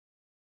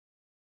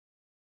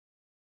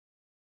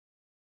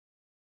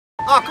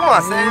Oh, come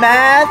on, Sam.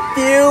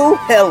 Matthew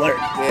Hillard.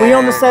 Yeah. We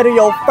on the set of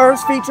your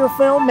first feature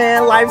film,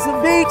 man. Life's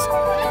a beach.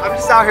 I'm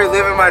just out here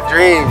living my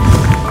dreams.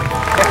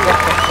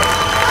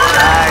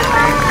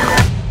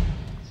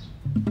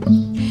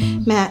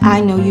 Matt,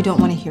 I know you don't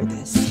want to hear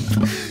this,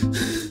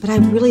 but I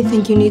really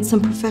think you need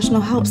some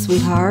professional help,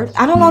 sweetheart.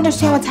 I don't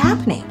understand what's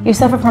happening. You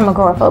suffer from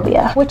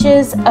agoraphobia, which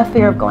is a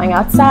fear of going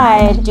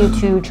outside due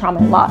to trauma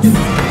and loss.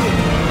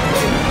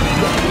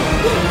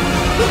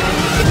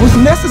 What's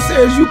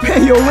necessary is you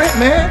pay your rent,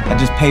 man. I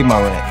just paid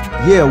my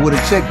rent. Yeah, with a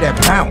check that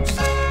bounced.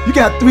 You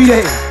got 3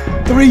 days.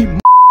 3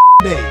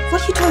 days.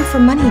 What are you doing for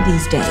money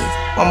these days?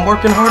 I'm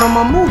working hard on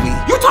my movie.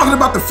 You talking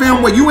about the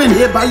film where you in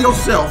here by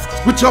yourself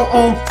with your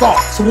own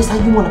thoughts. So this how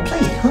you want to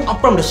play it, huh? I'm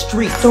from the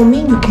streets. Don't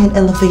mean you can't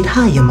elevate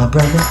higher, my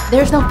brother.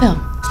 There's no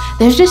film.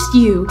 There's just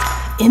you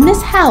in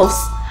this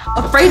house,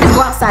 afraid to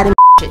go outside and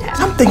shit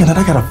happen. I'm thinking that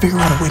I gotta figure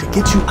out a way to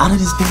get you out of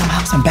this damn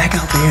house and back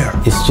out there.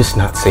 It's just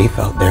not safe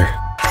out there.